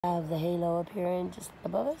Have the halo appearing just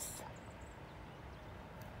above us.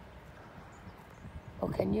 Oh,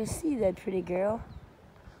 can you see that pretty girl?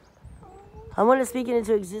 I want to speak it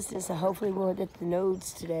into existence, so hopefully we'll get the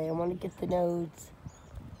nodes today. I want to get the nodes.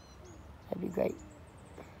 That'd be great.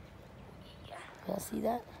 Y'all see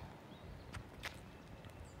that?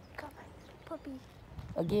 Got my puppy.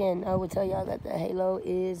 Again, I would tell y'all that the halo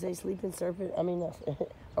is a sleeping serpent. I mean,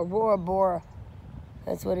 Aurora Bora.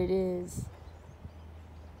 That's what it is.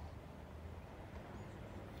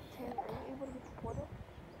 Are you able to get the portal?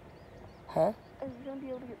 Huh? Are you going to be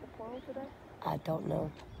able to get the portal today? I don't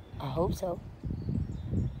know. I hope so.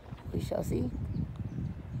 We shall see.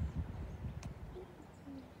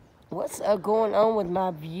 What's going on with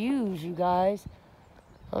my views, you guys?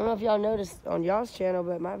 I don't know if y'all noticed on y'all's channel,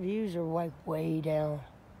 but my views are like way down.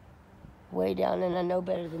 Way down, and I know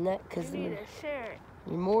better than that because You need to share it.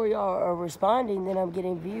 the more y'all are responding, then I'm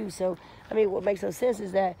getting views. So, I mean, what makes no sense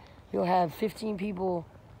is that you'll have 15 people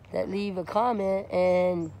that leave a comment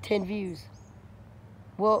and 10 views.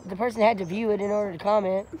 Well, the person had to view it in order to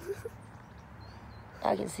comment.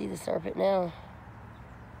 I can see the serpent now.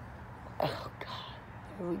 Oh, God.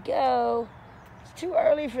 Here we go. It's too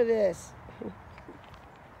early for this.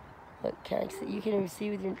 Look, can I see? You can even see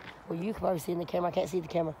with your... Well, you can probably see in the camera. I can't see the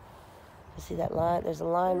camera. I see that line. There's a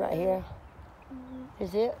line right here.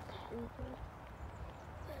 Is it?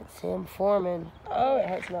 That's him forming. Oh, it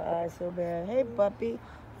hurts my eyes so bad. Hey, puppy.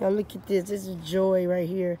 Now look at this. This is joy right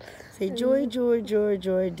here. Say joy, joy, joy,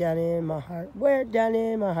 joy down in my heart. Where? Down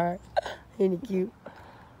in my heart. Ain't it cute?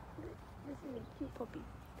 This is a cute puppy.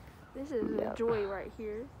 This is a joy right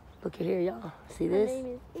here. Look at here, y'all. See Her this? name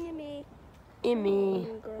is Emmy. Emmy.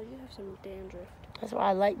 Oh, girl, you have some dandruff. That's why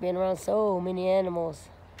I like being around so many animals.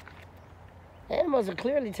 Animals will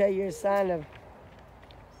clearly tell you a sign of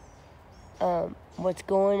what's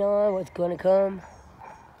going on, what's going to come.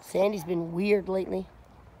 Sandy's been weird lately.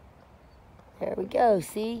 There we go.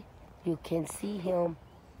 See? You can see him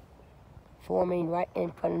forming right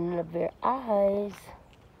in front of their eyes.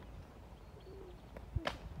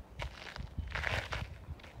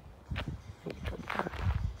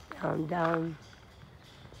 Down, down.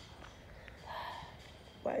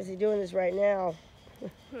 Why is he doing this right now?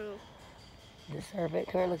 Who? The serpent.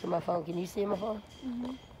 Come here, look at my phone. Can you see my phone?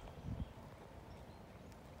 Mm-hmm.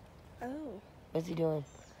 Oh. What's he doing?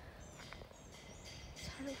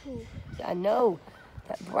 Son of who? I know.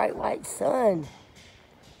 That bright white sun.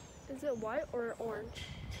 Is it white or orange?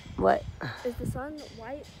 What? Is the sun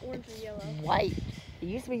white, orange, or yellow? White. It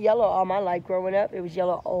used to be yellow all my life growing up. It was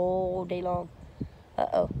yellow all day long.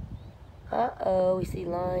 Uh-oh. Uh-oh. We see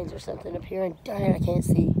lines or something up here. And darn it, I can't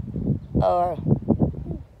see. Or...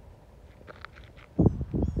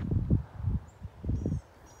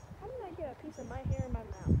 How did I get a piece of my hair in my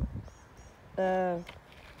mouth?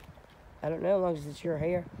 I don't know, as long as it's your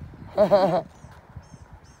hair. I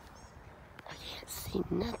can't see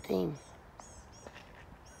nothing.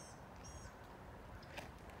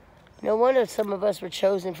 No wonder some of us were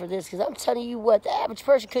chosen for this, because I'm telling you what, the average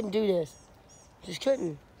person couldn't do this. Just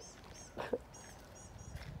couldn't.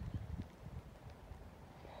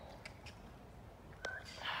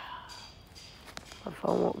 My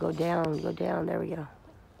phone won't go down. Go down. There we go.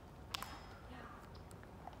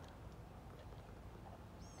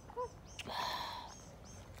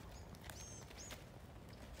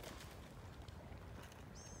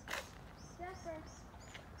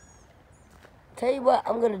 Tell you what,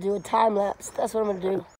 I'm going to do a time lapse. That's what I'm going to do.